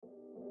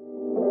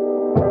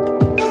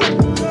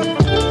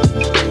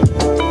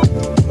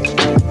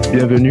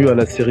Bienvenue à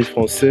la série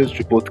française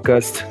du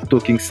podcast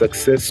Talking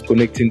Success,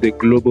 Connecting the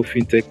Global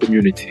FinTech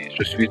Community.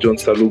 Je suis John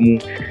Salomon.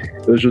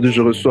 Aujourd'hui,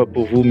 je reçois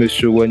pour vous M.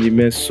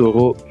 Wanimé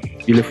Soro.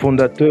 Il est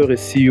fondateur et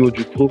CEO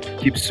du groupe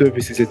Keep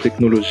Services et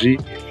Technologies.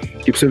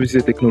 Keep Services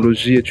et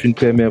Technologies est une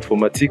PME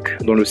informatique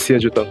dont le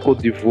siège est en Côte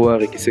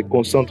d'Ivoire et qui se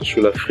concentre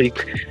sur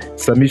l'Afrique.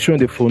 Sa mission est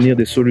de fournir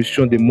des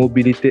solutions de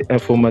mobilité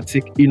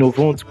informatique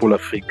innovantes pour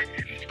l'Afrique.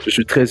 Je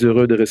suis très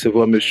heureux de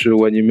recevoir M.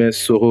 Wanimé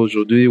Soro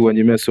aujourd'hui.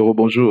 Wanimé Soro,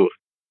 bonjour.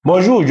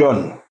 Bonjour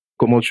John.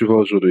 Comment tu vas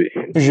aujourd'hui?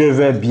 Je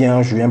vais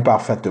bien, je vais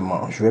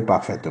parfaitement.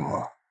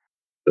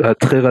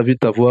 Très ravi de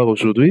t'avoir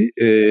aujourd'hui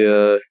et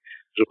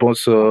je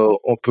pense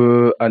on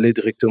peut aller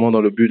directement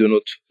dans le but de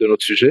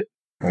notre sujet.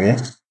 Oui.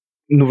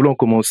 Nous voulons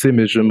commencer,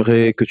 mais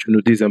j'aimerais que tu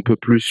nous dises un peu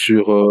plus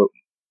sur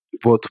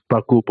votre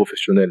parcours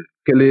professionnel.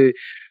 Quel est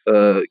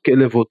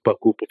votre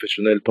parcours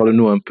professionnel?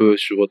 Parle-nous un peu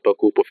sur votre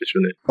parcours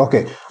professionnel. Ok,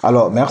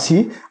 alors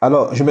merci.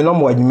 Alors, je me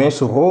nomme Wanimé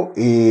Soro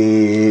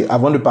et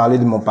avant de parler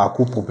de mon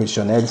parcours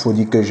professionnel, il faut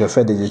dire que j'ai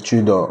fait des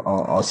études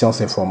en sciences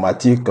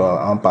informatiques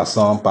en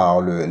passant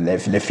par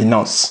les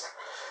finances.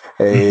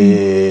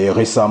 Et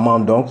récemment,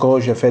 donc,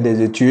 j'ai fait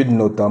des études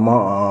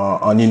notamment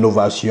en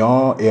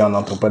innovation et en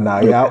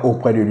entrepreneuriat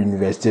auprès de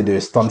l'université de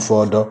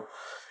Stanford.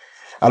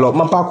 Alors,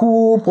 mon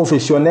parcours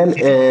professionnel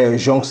est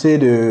joncté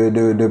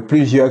de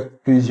plusieurs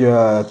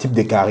types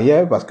de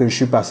carrières parce que je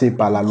suis passé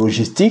par la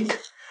logistique,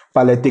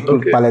 par les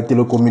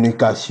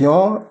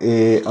télécommunications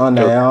et en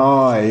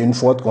ayant une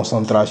forte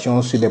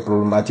concentration sur des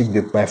problématiques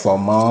de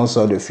performance,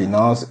 de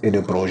finance et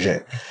de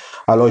projet.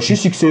 Alors, je suis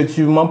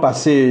successivement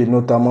passé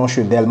notamment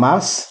chez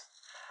Delmas.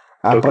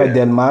 Après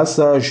Delmas,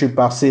 je suis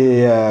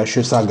passé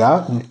chez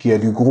Saga, qui est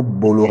du groupe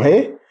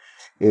Bolloré.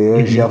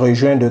 Et j'ai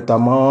rejoint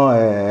notamment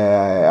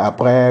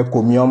après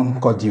Comium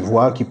Côte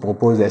d'Ivoire qui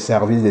propose des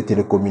services de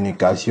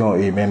télécommunications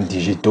et même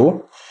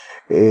digitaux.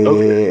 Et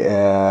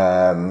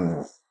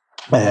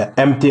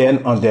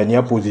MTN en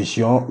dernière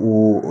position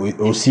où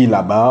aussi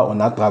là-bas on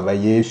a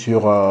travaillé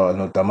sur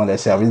notamment des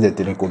services de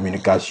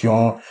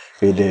télécommunications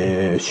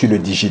et sur le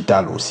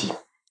digital aussi.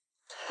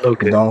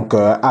 Donc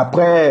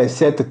après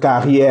cette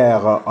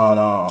carrière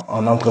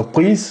en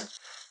entreprise,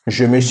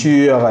 je me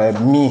suis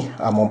mis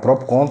à mon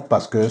propre compte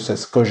parce que c'est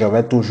ce que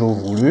j'avais toujours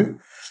voulu.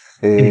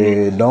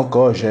 Et donc,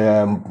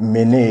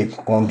 j'ai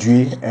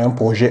conduit un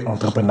projet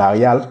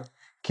entrepreneurial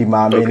qui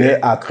m'a amené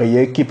à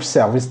créer Keep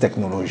Service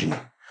Technology.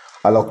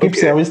 Alors, Keep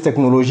Service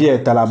Technology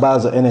est à la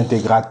base un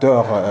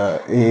intégrateur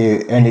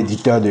et un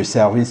éditeur de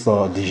services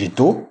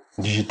digitaux.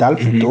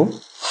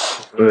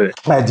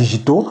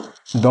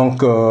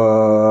 Donc,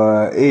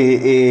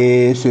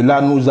 et cela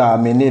nous a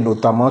amené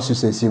notamment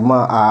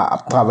successivement à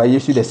travailler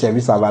sur des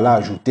services à valeur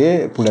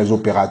ajoutée pour les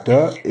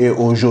opérateurs. Et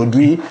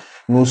aujourd'hui,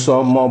 nous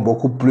sommes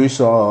beaucoup plus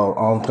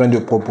en train de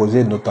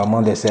proposer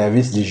notamment des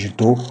services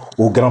digitaux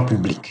au grand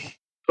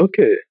public.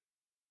 Ok.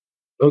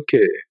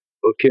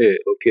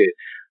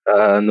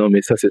 Ah non,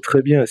 mais ça c'est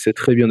très bien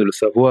de le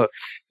savoir.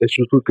 Et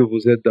surtout que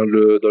vous êtes dans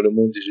le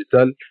monde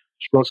digital.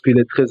 Je pense qu'il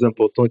est très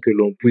important que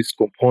l'on puisse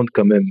comprendre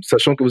quand même,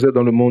 sachant que vous êtes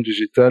dans le monde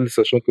digital,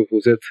 sachant que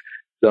vous êtes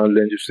dans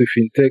l'industrie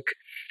FinTech,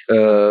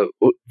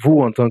 vous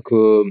en tant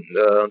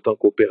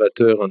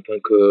qu'opérateur, en tant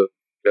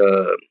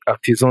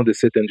qu'artisan de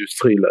cette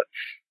industrie-là,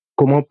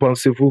 comment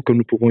pensez-vous que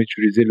nous pouvons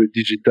utiliser le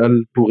digital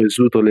pour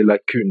résoudre les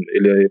lacunes et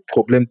les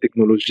problèmes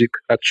technologiques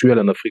actuels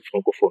en Afrique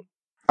francophone?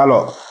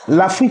 Alors,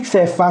 l'Afrique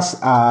fait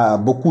face à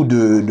beaucoup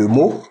de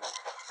maux.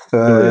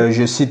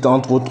 Je cite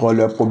entre autres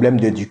le problème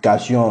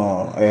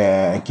d'éducation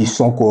qui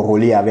sont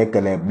corrélés avec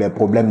les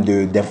problèmes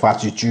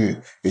d'infrastructures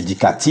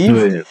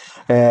éducatives,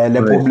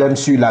 les problèmes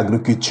sur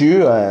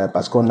l'agriculture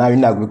parce qu'on a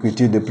une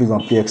agriculture de plus en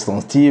plus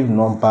extensive,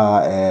 non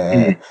pas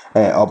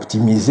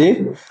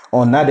optimisée.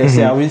 On a des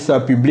services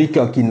publics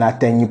qui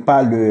n'atteignent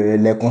pas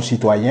les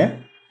concitoyens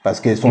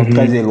parce qu'ils sont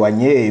très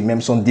éloignés et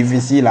même sont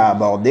difficiles à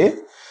aborder.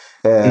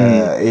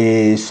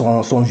 Et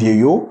sont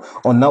vieillots.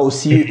 On a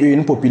aussi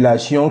une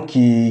population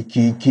qui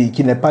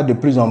n'est pas de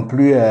plus en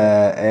plus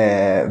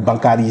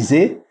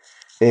bancarisée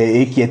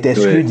et qui est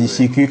exclue du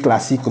circuit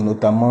classique,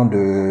 notamment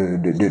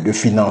de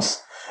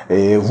finances.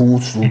 Et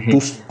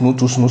nous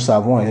tous, nous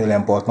savons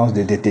l'importance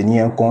de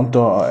détenir un compte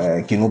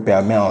qui nous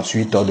permet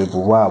ensuite de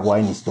pouvoir avoir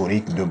une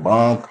historique de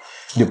banque,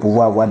 de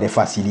pouvoir avoir des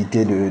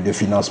facilités de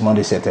financement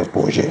de certains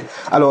projets.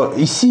 Alors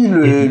ici,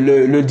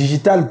 le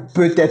digital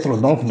peut être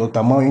donc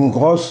notamment une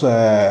grosse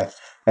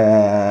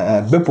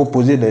peut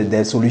proposer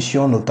des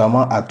solutions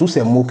notamment à tous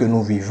ces maux que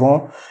nous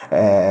vivons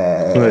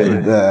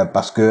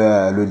parce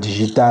que le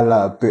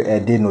digital peut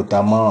aider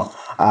notamment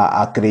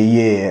à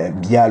créer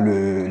via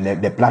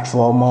les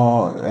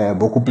plateformes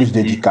beaucoup plus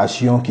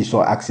d'éducation qui sont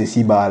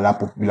accessibles à la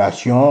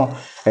population,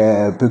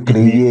 peut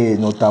créer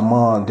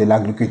notamment de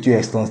l'agriculture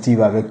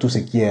extensive avec tout ce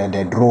qui est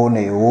des drones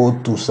et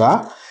autres, tout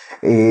ça.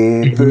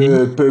 Et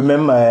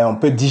on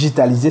peut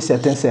digitaliser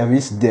certains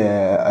services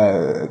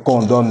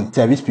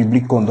services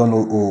publics qu'on donne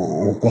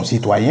aux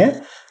concitoyens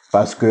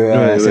parce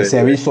que ces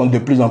services sont de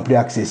plus en plus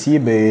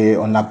accessibles et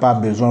on n'a pas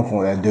besoin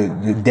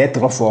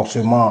d'être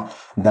forcément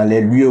dans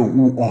les lieux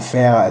où on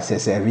fait ces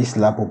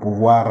services-là pour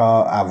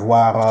pouvoir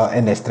avoir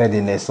un extrait de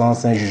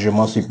naissance, un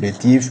jugement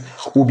supplétif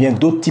ou bien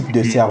d'autres types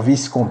de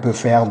services qu'on peut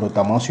faire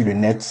notamment sur le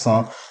net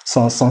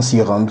sans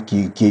s'y rendre,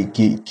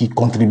 qui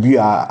contribuent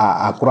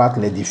à accroître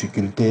les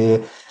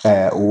difficultés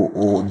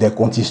des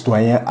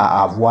concitoyens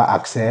à avoir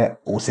accès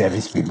aux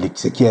services publics,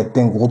 ce qui est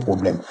un gros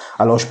problème.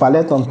 Alors, je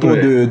parlais tantôt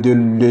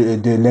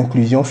de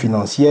l'inclusion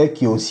financière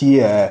qui aussi,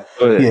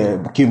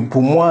 qui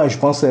pour moi, je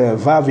pense,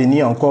 va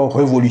venir encore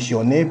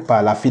révolutionner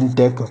par la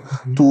fintech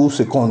tout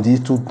ce qu'on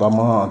dit, tout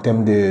notamment en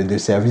termes de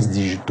services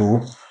digitaux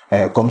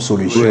comme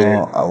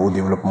solution au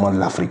développement de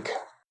l'Afrique.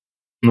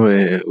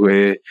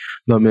 Oui.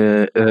 Non,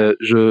 mais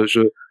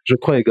je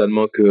crois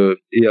également que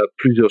il y a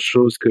plusieurs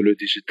choses que le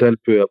digital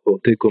peut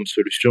apporter comme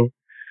solution,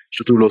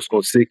 surtout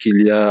lorsqu'on sait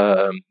qu'il y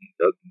a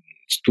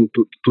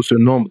tout ce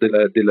nombre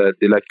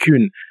de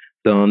lacunes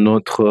dans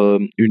notre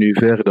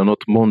univers, dans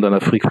notre monde, dans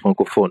l'Afrique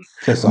francophone.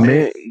 C'est ça.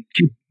 Mais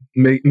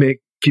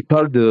qui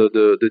parle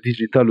de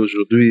digital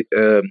aujourd'hui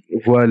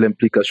voit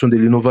l'implication de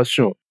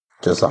l'innovation.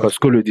 C'est ça. Parce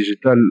que le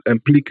digital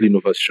implique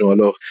l'innovation.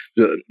 Alors,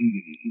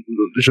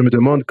 je me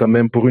demande quand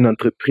même pour une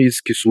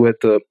entreprise qui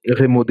souhaite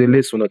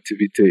remodeler son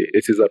activité et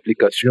ses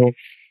applications,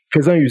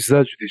 faisant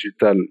usage du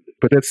digital,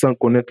 peut-être sans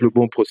connaître le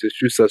bon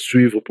processus à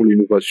suivre pour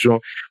l'innovation,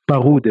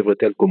 par où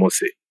devrait-elle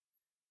commencer?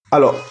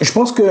 Alors, je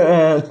pense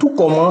que tout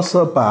commence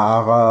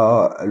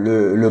par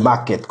le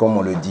market, comme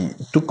on le dit.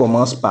 Tout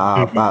commence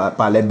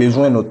par les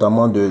besoins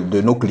notamment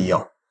de nos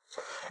clients.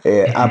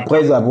 Et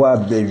après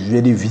avoir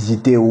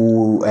visité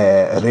ou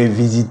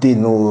révisité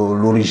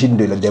l'origine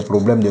des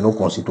problèmes de nos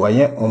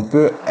concitoyens, on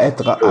peut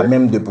être à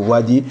même de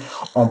pouvoir dire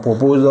on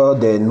propose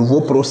des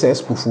nouveaux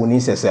process pour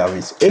fournir ces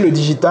services. Et le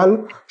digital,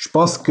 je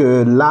pense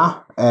que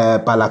là,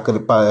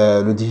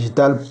 le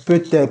digital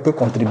peut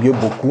contribuer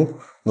beaucoup,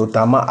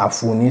 notamment à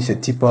fournir ce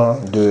type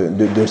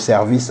de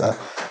services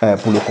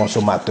pour le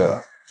consommateur,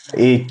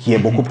 et qui est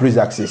beaucoup plus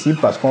accessible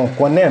parce qu'on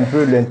connaît un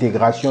peu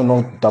l'intégration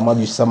notamment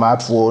du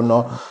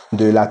smartphone,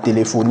 de la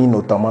téléphonie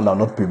notamment dans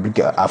notre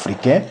public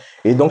africain.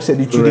 Et donc c'est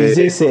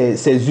d'utiliser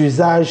ces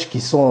usages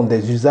qui sont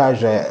des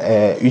usages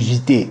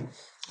usités,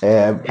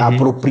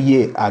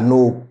 appropriés à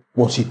nos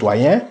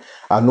concitoyens,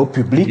 à nos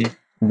publics,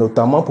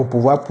 notamment pour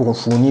pouvoir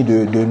fournir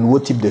de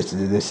nouveaux types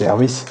de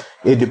services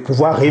et de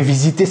pouvoir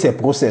révisiter ces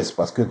process,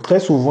 parce que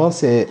très souvent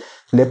c'est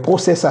les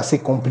process assez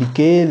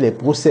compliqués, les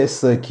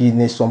process qui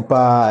ne sont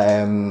pas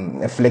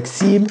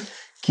flexibles,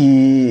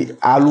 qui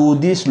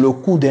alourdissent le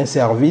coût d'un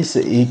service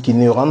et qui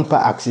ne rendent pas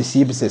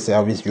accessibles ces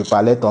services. Je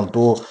parlais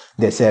tantôt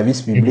des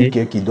services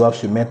publics qui doivent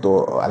se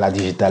mettre à la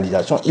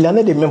digitalisation. Il en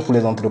est de même pour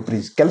les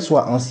entreprises, qu'elles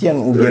soient anciennes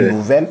ou bien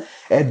nouvelles,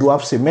 elles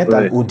doivent se mettre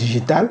au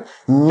digital,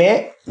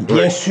 mais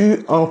bien sûr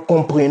en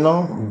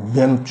comprenant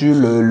bien sûr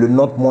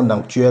notre monde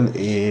actuel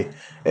et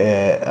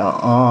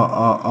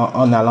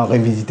en allant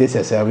revisiter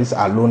ces services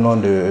à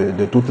l'aune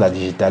de toute la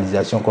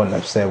digitalisation qu'on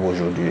observe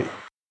aujourd'hui.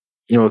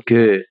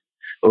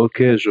 Ok,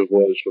 je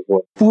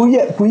vois. Pour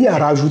y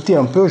rajouter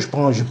un peu, je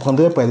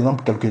prendrai par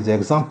exemple quelques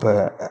exemples.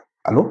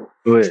 Allô?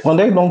 Je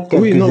prendrai donc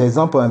quelques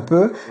exemples un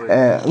peu,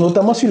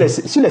 notamment sur les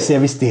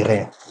services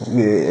terrains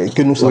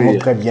que nous savons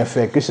très bien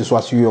faire, que ce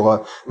soit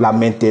sur la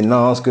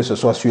maintenance, que ce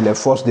soit sur les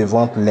forces de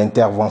vente,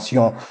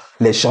 l'intervention,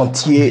 les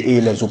chantiers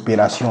et les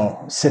opérations.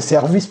 Ces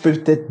services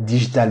peuvent être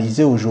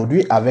digitalisés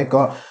aujourd'hui avec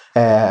un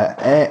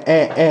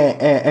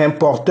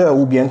porteur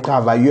ou bien un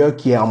travailleur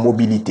qui est en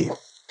mobilité.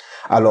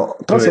 Alors,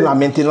 quand c'est la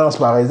maintenance,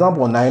 par exemple,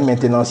 on a un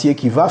maintenancier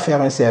qui va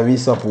faire un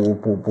service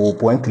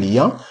pour un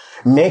client,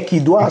 mais qui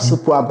doit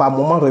par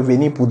moment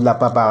revenir pour de la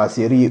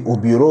paperasserie au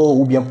bureau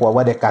ou bien pour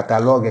avoir des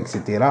catalogues,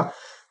 etc.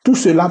 Tout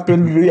cela peut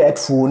lui être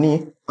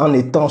fourni en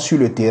étant sur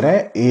le terrain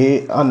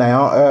et en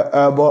ayant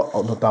un bon,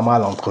 notamment à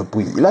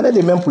l'entreprise. Il en est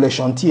de même pour les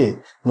chantiers,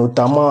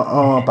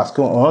 notamment parce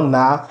qu'on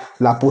a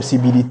la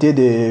possibilité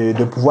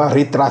de pouvoir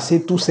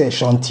retracer tous ces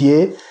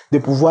chantiers, de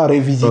pouvoir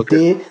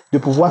revisiter, de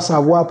pouvoir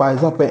savoir, par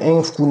exemple,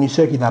 un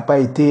fournisseur qui n'a pas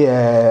été,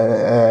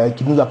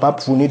 qui nous a pas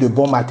fourni de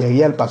bon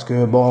matériel parce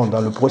que, bon,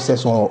 dans le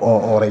process,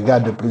 on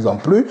regarde de plus en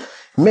plus,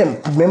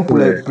 même pour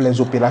les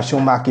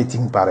opérations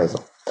marketing, par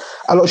exemple.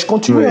 Alors, je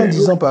continue en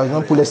disant, par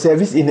exemple, pour les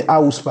services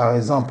in-house, par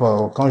exemple,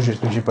 quand je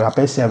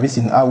rappelle services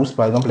in-house,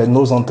 par exemple,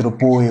 nos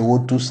entrepôts et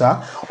autres, tout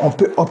ça, on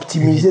peut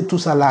optimiser tout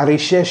ça, la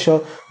recherche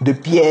de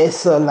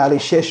pièces, la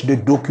recherche de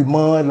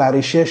documents, la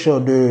recherche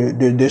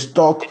de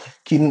stocks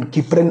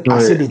qui prennent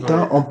assez de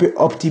temps. On peut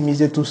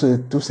optimiser tous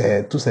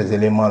ces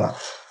éléments-là.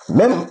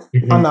 Même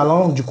en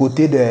allant du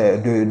côté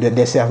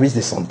des services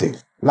de santé.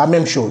 La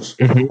même chose.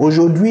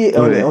 Aujourd'hui,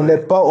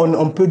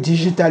 on peut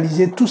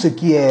digitaliser tout ce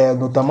qui est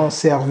notamment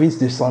services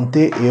de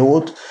santé et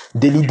autres,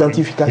 de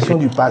l'identification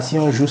du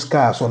patient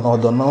jusqu'à son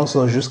ordonnance,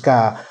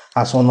 jusqu'à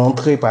son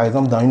entrée, par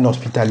exemple, dans une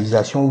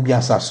hospitalisation ou bien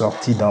sa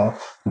sortie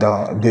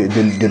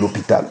de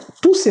l'hôpital.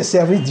 Tous ces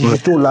services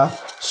digitaux-là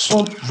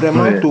sont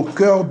vraiment au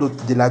cœur de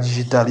la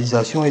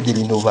digitalisation et de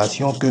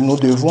l'innovation que nous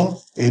devons,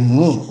 et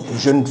nous,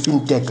 jeunes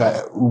fintech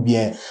ou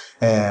bien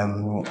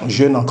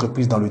jeunes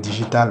entreprises dans le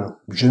digital,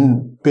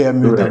 jeunes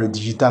PME dans le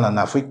digital en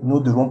Afrique, nous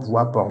devons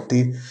pouvoir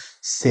porter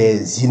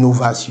ces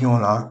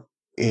innovations-là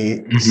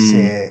et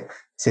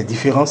ces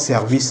différents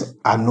services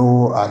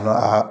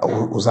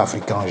aux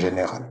Africains en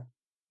général.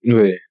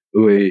 Oui,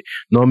 oui.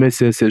 Non, mais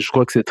je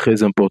crois que c'est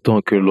très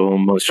important que l'on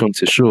mentionne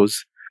ces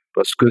choses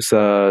parce que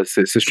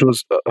ces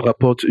choses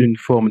rapportent une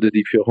forme de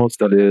différence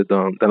dans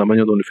la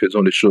manière dont nous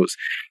faisons les choses.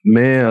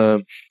 Mais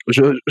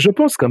je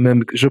pense quand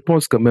même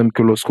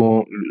que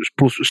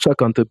pour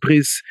chaque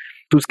entreprise,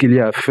 tout ce qu'il y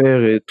a à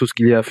faire et tout ce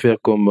qu'il y a à faire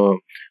comme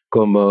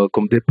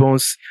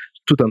dépenses,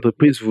 toute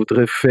entreprise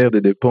voudrait faire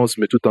des dépenses,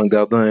 mais tout en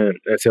gardant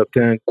un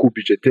certain coût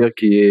budgétaire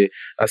qui est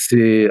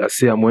assez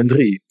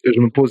amoindri. Et je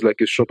me pose la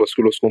question parce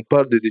que lorsqu'on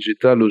parle de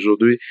digital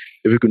aujourd'hui,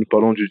 et vu que nous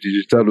parlons du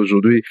digital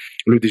aujourd'hui,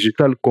 le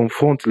digital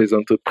confronte les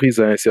entreprises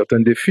à un certain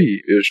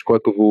défi. Et je crois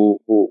que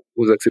vous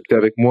acceptez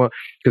avec moi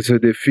que ce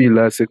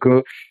défi-là, c'est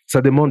que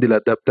ça demande de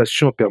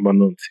l'adaptation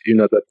permanente,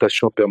 une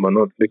adaptation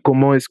permanente. Mais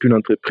comment est-ce qu'une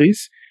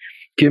entreprise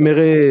qui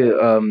aimerait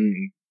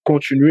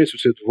continuer sur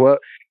cette voie,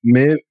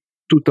 mais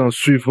tout en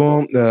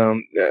suivant,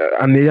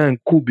 en ayant un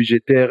coût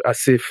budgétaire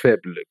assez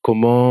faible,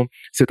 comment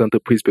cette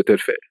entreprise peut-elle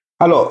faire?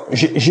 Alors,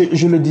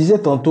 je le disais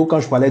tantôt quand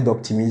je parlais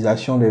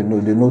d'optimisation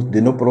de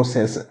nos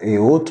process et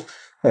autres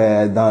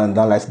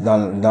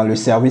dans le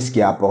service qui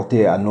est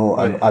apporté à nos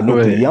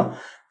clients.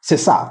 C'est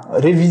ça.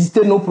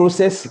 Revisiter nos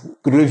process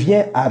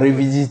revient à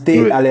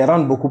revisiter, à les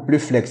rendre beaucoup plus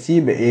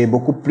flexibles et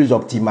beaucoup plus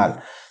optimales.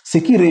 Ce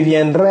qui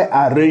reviendrait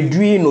à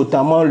réduire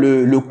notamment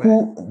le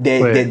coût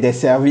des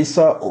services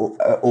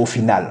au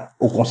final,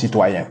 aux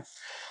concitoyens.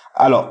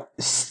 Alors,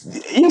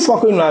 une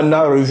fois que l'on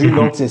a revu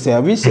donc ces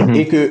services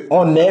et que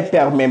on est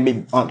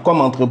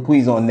comme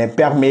entreprise, on est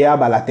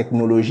perméable à la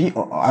technologie,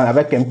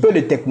 avec un peu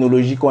de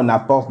technologie qu'on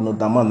apporte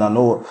notamment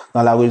dans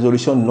la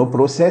résolution de nos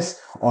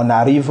process, on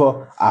arrive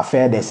à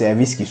faire des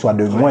services qui soient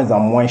de moins en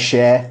moins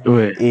chers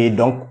et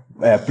donc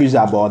plus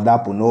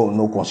abordables pour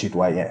nos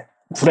concitoyens.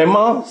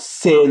 Vraiment,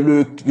 c'est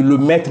le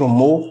maître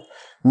mot,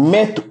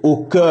 mettre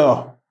au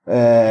cœur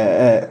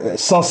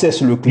sans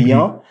cesse le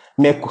client,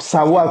 mais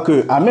savoir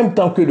que en même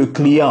temps que le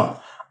client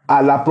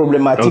a la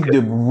problématique de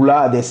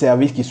vouloir des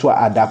services qui soient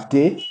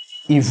adaptés,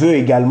 il veut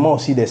également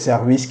aussi des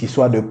services qui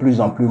soient de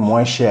plus en plus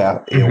moins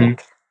chers et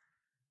autres.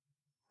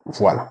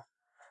 Voilà.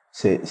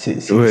 C'est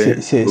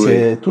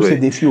tous ces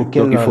défis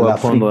auxquels donc il faut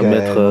apprendre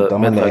à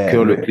mettre à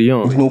cœur le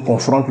client. Nous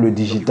confronte le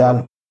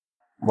digital.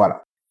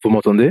 Voilà. Vous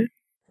m'entendez?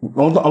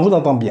 On vous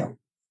entend bien.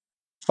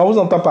 On vous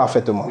entend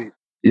parfaitement.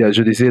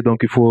 Je disais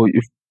donc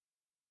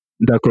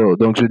D'accord.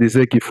 Donc, je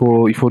disais qu'il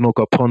faut donc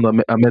apprendre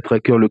à mettre à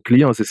cœur le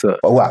client, c'est ça?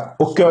 Ouais,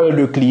 au cœur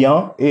le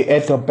client et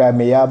être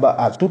perméable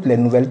à toutes les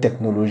nouvelles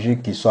technologies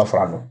qui s'offrent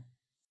à nous.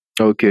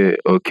 Ok.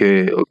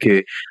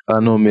 Ah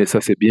non, mais ça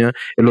c'est bien.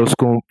 Et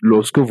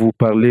lorsque vous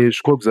parlez, je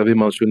crois que vous avez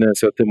mentionné à un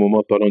certain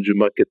moment parlant du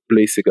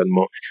marketplace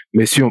également.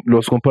 Mais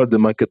lorsqu'on parle de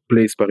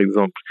marketplace, par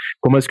exemple,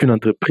 comment est-ce qu'une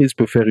entreprise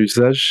peut faire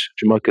usage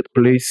du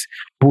marketplace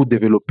pour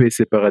développer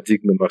ses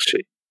paradigmes de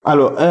marché?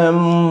 Alors,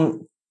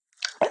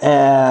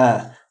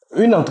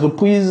 une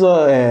entreprise,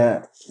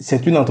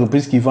 c'est une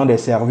entreprise qui vend des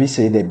services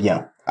et des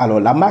biens. Alors,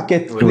 la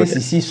marketplace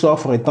ici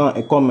s'offre étant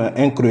comme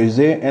un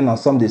creuset, un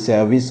ensemble de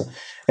services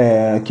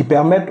qui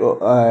permettent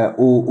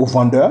aux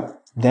vendeurs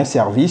d'un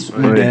service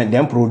ou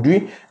d'un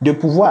produit de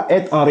pouvoir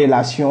être en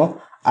relation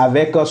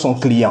avec son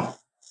client.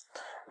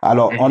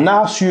 Alors, on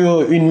a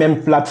sur une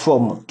même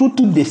plateforme tout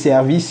type de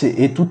services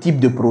et tout type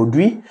de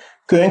produits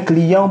qu'un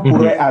client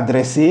pourrait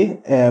adresser,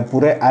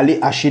 pourrait aller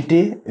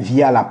acheter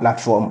via la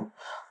plateforme.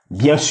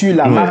 Bien sûr,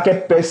 la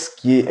marketplace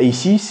qui est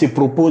ici se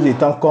propose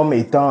étant un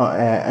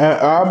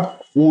hub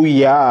où il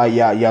y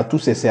a tous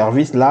ces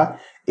services-là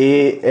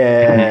et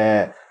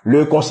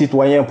le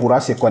concitoyen pourra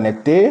se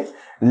connecter.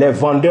 Les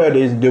vendeurs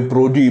de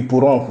produits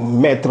pourront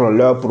mettre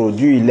leurs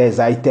produits, les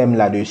items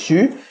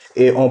là-dessus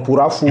et on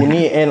pourra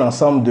fournir un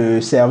ensemble de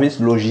services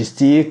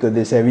logistiques,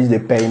 des services de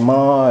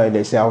paiement,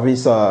 des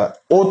services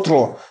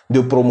autres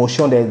de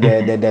promotion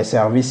des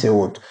services et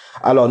autres.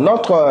 Alors,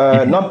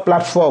 notre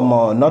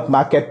plateforme, notre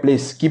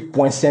marketplace Keep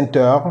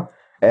Center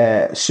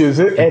se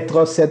veut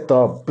être cette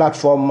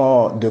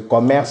plateforme de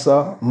commerce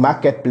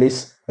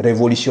marketplace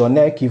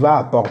révolutionnaire qui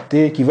va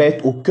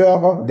être au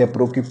cœur des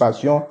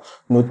préoccupations,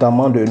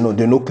 notamment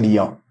de nos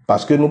clients.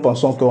 Parce que nous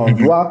pensons qu'on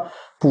doit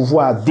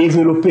pouvoir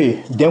développer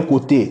d'un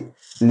côté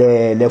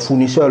les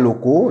fournisseurs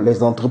locaux,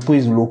 les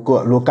entreprises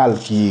locales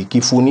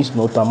qui fournissent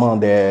notamment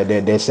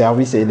des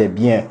services et des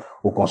biens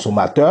aux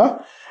consommateurs,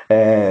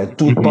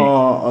 tout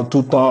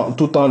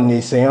en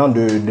essayant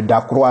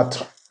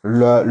d'accroître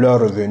leurs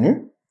revenus.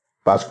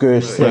 Parce que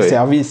ces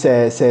services,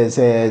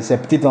 ces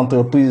petites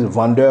entreprises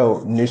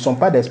vendeurs ne sont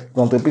pas des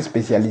entreprises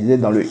spécialisées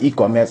dans le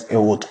e-commerce et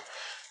autres.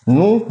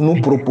 Nous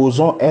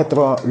proposons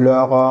être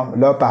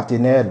leur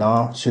partenaire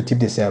dans ce type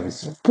de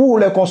service. Pour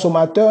les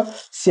consommateurs,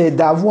 c'est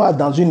d'avoir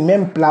dans une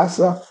même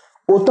place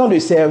autant de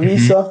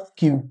services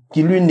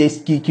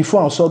qui font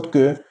en sorte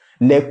que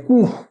les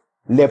coûts,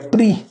 les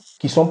prix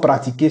qui sont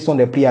pratiqués sont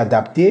des prix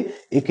adaptés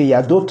et qu'il y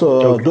a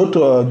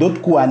d'autres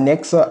coûts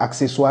annexes,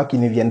 accessoires qui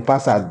ne viennent pas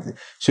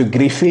se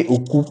greffer au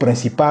coût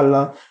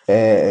principal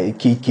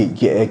qui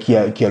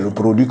est le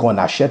produit qu'on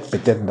achète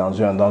peut-être dans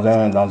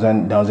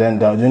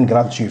une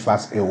grande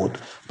surface et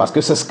autres. Parce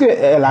que c'est ce que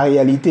est la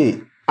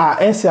réalité.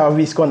 À un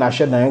service qu'on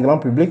achète dans un grand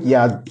public, il y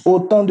a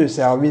autant de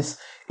services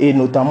et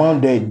notamment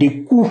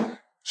des coûts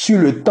sur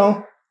le temps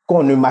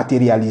qu'on ne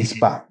matérialise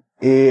pas.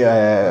 Et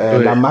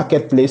la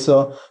marketplace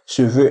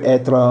se veut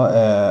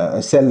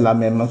être celle-là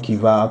même qui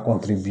va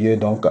contribuer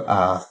donc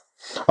à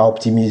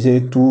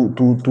optimiser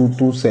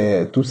tous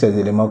ces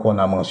éléments qu'on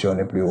a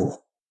mentionnés plus haut.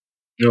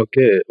 Ok,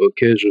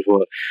 je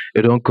vois.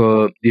 Et donc,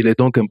 il est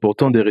donc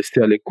important de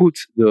rester à l'écoute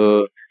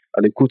de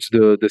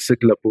ce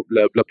que la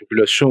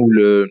population ou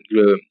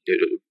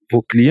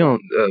vos clients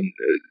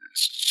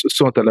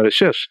sont à la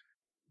recherche.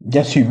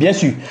 Bien sûr, bien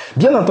sûr.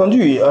 Bien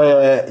entendu,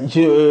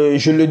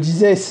 je le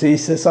disais,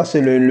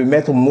 c'est le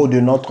maître mot de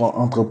notre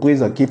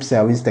entreprise, Keep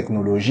Service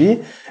Technologie,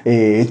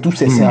 et tous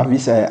ces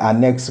services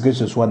annexes, que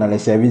ce soit dans les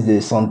services de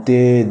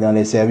santé, dans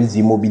les services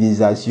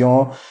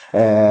d'immobilisation,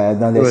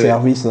 dans les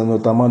services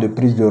notamment de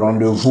prise de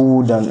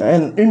rendez-vous, dans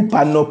une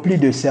panoplie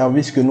de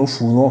services que nous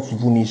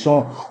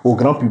fournissons au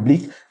grand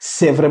public.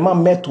 C'est vraiment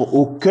mettre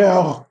au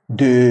cœur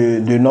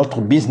de notre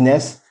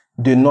business,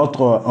 de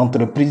notre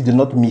entreprise, de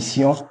notre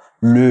mission,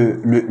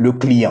 le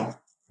client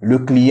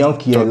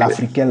qui est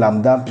l'Africain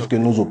lambda, puisque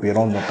nous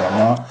opérons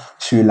notamment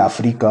sur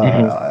l'Afrique,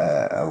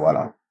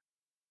 voilà.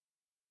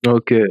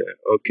 Ok,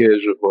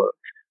 je vois.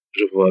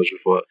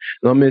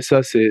 Non, mais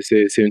ça, c'est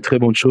une très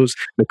bonne chose.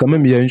 Mais quand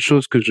même, il y a une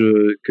chose que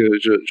je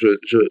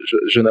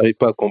n'arrive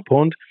pas à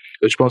comprendre.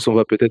 Je pense qu'on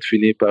va peut-être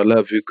finir par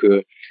là, vu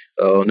que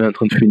on est en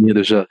train de finir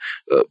déjà.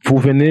 Vous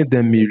venez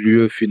d'un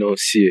milieu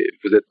financier,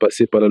 vous êtes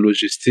passé par la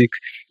logistique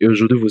et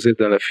aujourd'hui vous êtes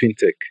dans la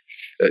fintech.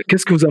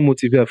 Qu'est-ce qui vous a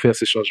motivé à faire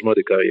ces changements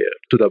de carrière,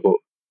 tout d'abord?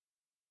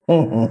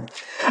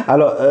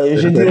 Alors,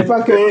 je dirais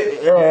pas que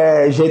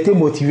j'ai été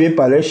motivé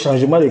par le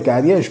changement de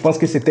carrière. Je pense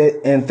que c'était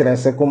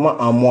intrinsèquement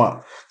en moi.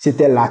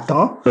 C'était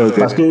latent.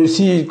 Parce que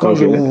quand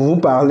je vous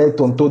parlais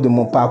tantôt de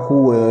mon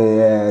parcours,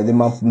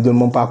 de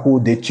mon parcours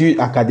d'études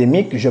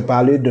académiques, je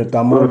parlais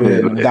notamment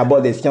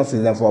d'abord des sciences et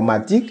de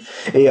l'informatique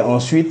et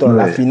ensuite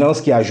la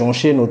finance qui a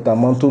jonché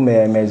notamment tous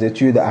mes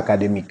études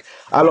académiques.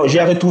 Alors,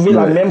 j'ai retrouvé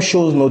la même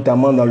chose,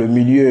 notamment dans le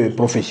milieu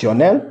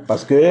professionnel,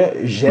 parce que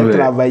j'ai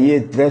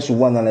travaillé très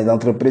souvent dans les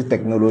entreprises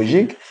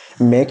technologiques,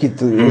 mais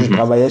je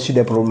travaillais sur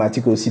des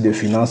problématiques aussi de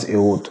finance et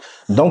autres.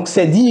 Donc,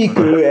 c'est dit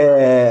que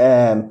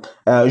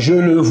je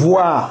le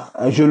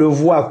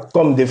vois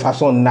comme de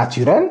façon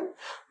naturelle.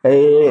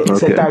 Et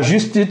c'est à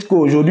juste titre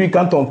qu'aujourd'hui,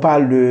 quand on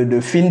parle de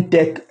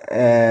fintech,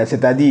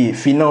 c'est-à-dire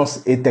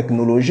finance et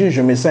technologie,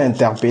 je me sens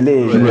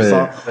interpellé, je me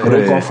sens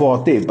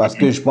réconforté, parce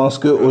que je pense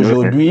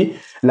qu'aujourd'hui,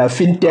 la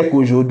fintech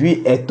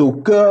aujourd'hui est au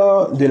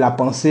cœur de la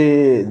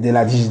pensée de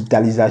la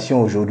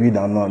digitalisation aujourd'hui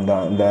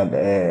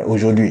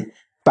aujourd'hui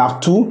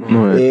partout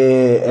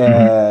et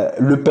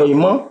le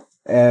paiement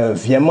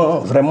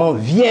vraiment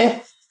vient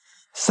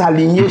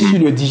s'aligner sur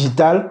le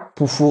digital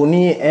pour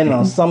fournir un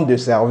ensemble de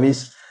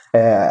services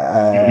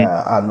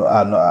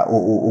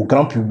au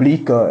grand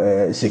public,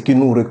 ce qui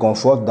nous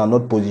réconforte dans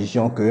notre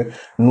position que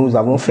nous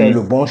avons fait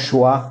le bon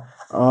choix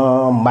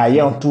en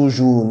maillant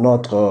toujours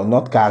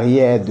notre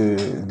carrière de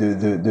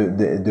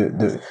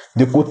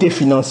côté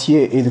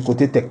financier et de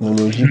côté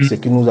technologique, ce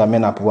qui nous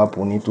amène à pouvoir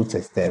fournir tous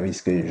ces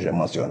services que j'ai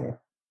mentionnés.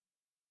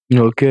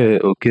 Ok,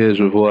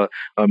 je vois.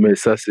 Ah, mais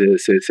ça,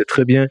 c'est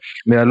très bien.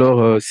 Mais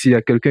alors, s'il y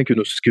a quelqu'un qui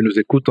nous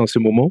écoute en ce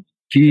moment,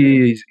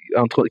 qui est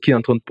en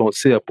train de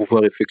penser à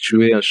pouvoir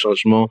effectuer un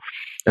changement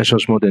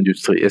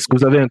d'industrie, est-ce que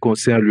vous avez un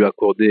conseil à lui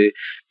accorder?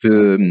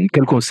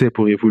 Quel conseil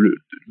pourriez-vous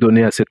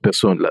donner à cette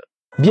personne-là?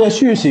 Bien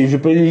sûr, je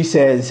peux dire,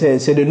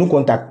 c'est de nous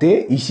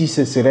contacter. Ici,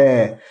 ce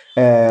serait,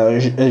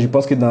 je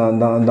pense que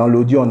dans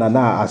l'audio, on en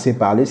a assez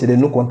parlé, c'est de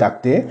nous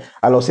contacter.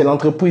 Alors, c'est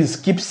l'entreprise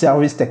Keep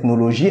Service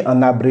Technologie,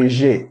 en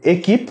abrégé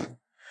Équipe.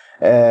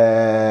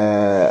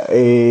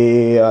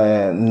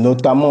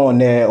 Notamment, on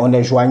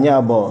est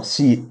joignable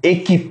si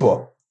Équipe,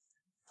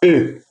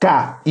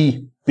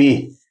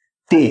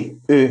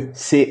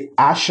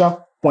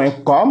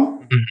 EKIPTECH.com.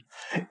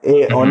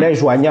 Et on est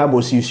joignable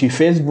aussi sur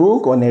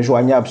Facebook, on est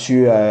joignable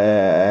sur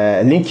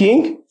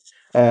LinkedIn.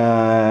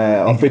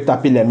 On peut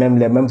taper les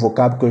mêmes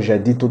vocables que j'ai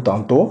dit tout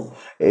tantôt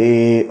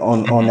et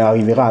on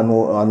arrivera à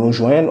nous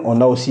joindre.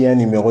 On a aussi un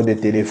numéro de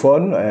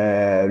téléphone,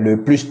 le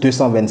plus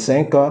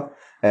 225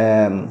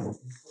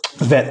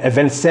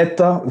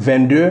 27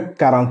 22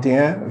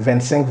 41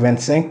 25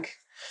 25,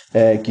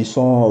 qui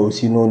sont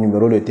aussi nos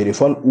numéros de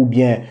téléphone, ou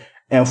bien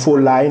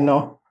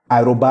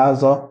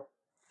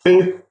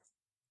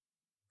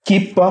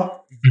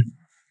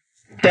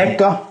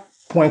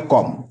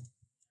infoline@keeptech.com.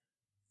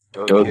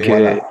 Ok,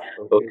 voilà.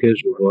 Ok,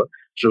 je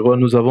vois,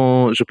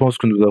 je pense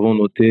que nous avons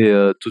noté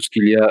tout ce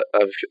qu'il y a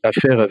à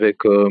faire avec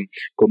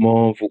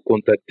comment vous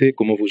contacter,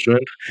 comment vous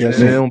joindre.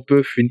 Mais on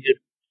peut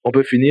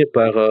finir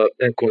par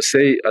un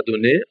conseil à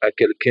donner à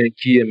quelqu'un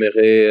qui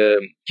aimerait,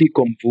 qui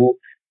comme vous,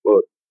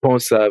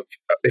 pensent à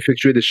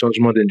effectuer des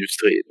changements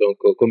d'industrie. Donc,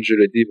 comme je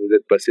le dis, vous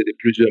êtes passé de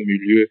plusieurs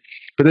milieux.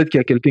 Peut-être qu'il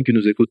y a quelqu'un qui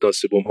nous écoute en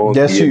ce moment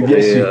Bien qui sûr, bien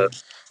aimerait... sûr.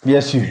 Bien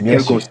sûr, bien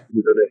quel sûr. conseil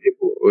vous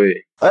donneriez-vous? Oui.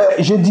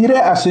 Je dirais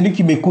à celui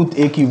qui m'écoute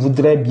et qui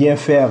voudrait bien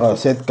faire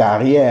cette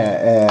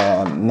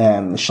carrière,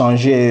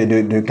 changer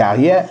de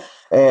carrière,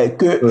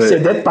 que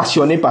c'est d'être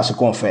passionné par ce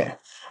qu'on fait.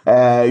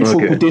 Il faut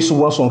écouter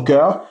souvent son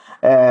cœur.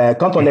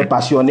 Quand on est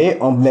passionné,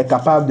 on est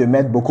capable de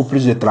mettre beaucoup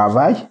plus de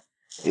travail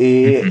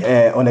et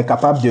on est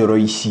capable de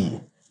réussir.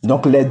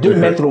 Donc les deux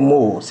maîtres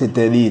mots,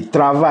 c'est-à-dire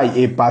travail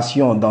et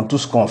passion dans tout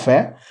ce qu'on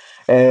fait.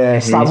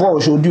 Savoir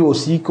aujourd'hui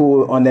aussi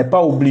qu'on n'est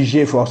pas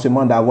obligé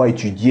forcément d'avoir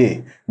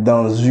étudié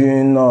dans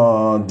une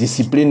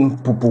discipline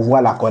pour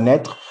pouvoir la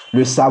connaître.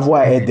 Le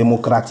savoir est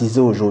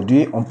démocratisé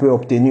aujourd'hui. On peut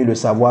obtenir le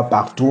savoir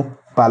partout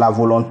par la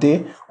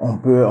volonté. On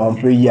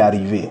peut y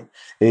arriver.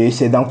 Et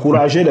c'est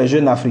d'encourager les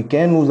jeunes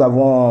Africains. Nous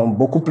avons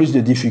beaucoup plus de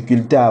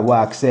difficultés à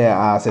avoir accès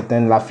à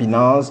la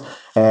finance,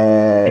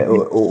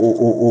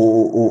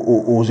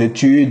 aux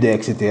études,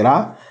 etc.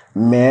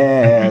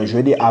 Mais je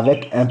veux dire,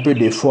 avec un peu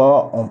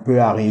d'effort, on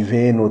peut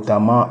arriver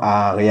notamment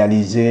à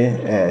réaliser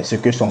ce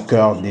que son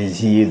cœur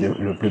désire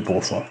le plus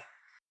profond.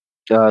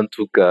 En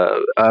tout cas,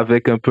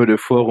 avec un peu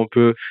d'effort, on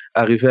peut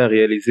arriver à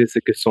réaliser ce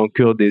que son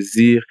cœur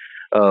désire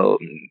le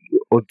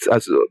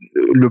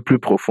plus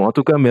profond. En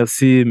tout cas,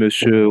 merci,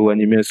 Monsieur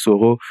Ouanimé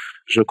Soro.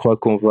 Je crois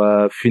qu'on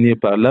va finir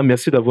par là.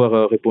 Merci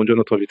d'avoir répondu à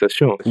notre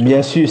invitation.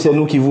 Bien sûr, c'est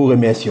nous qui vous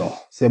remercions.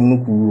 C'est nous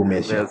qui vous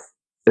remercions. Merci.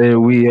 Et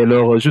oui,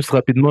 alors juste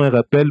rapidement un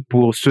rappel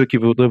pour ceux qui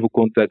voudraient vous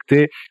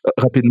contacter.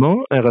 Rapidement,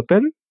 un rappel.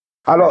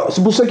 Alors,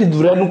 pour ceux qui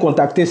devraient nous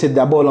contacter, c'est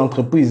d'abord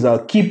l'entreprise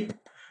Keep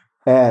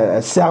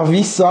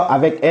Service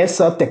avec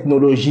S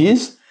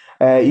Technologies.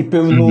 Ils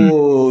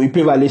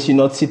peuvent aller sur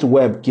notre site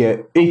web qui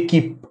est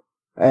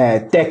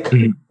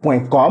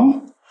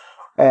equipetech.com.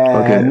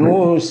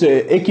 Nous,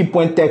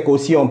 équipe.tech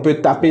aussi, on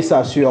peut taper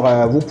ça sur,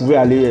 vous pouvez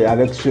aller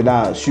avec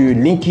cela sur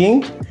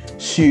LinkedIn,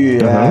 sur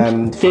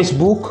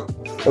Facebook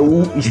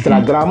ou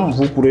Instagram,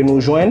 vous pourrez nous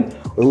joindre.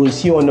 Et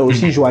aussi, on est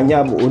aussi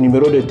joignable au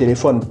numéro de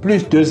téléphone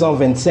plus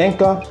 225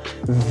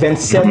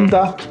 27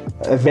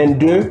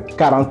 22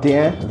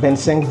 41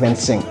 25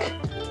 25.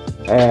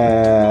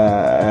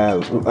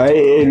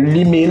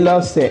 L'email,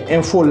 c'est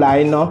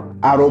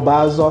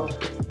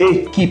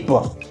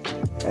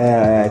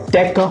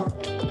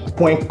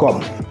infoline@equipetech.com.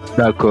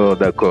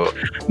 D'accord.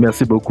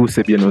 Merci beaucoup,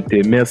 c'est bien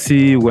noté.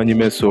 Merci,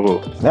 Ouanimé Soro.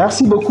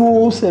 Merci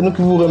beaucoup, c'est nous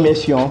qui vous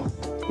remercions.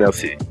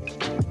 Merci.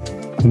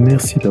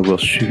 Merci d'avoir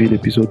suivi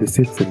l'épisode de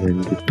cette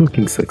semaine de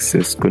Talking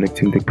Success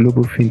Connecting the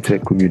Global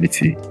FinTech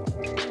Community.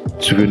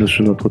 Suivez-nous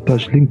sur notre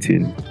page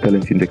LinkedIn,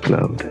 Talent in the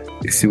Cloud.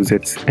 Et si vous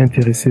êtes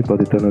intéressé par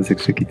des talents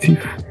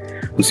exécutifs,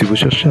 ou si vous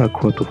cherchez à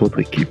accroître votre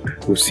équipe,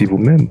 ou si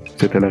vous-même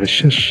vous êtes à la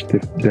recherche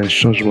d'un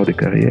changement de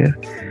carrière,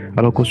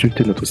 alors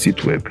consultez notre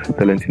site web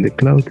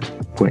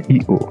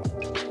talentinthecloud.io.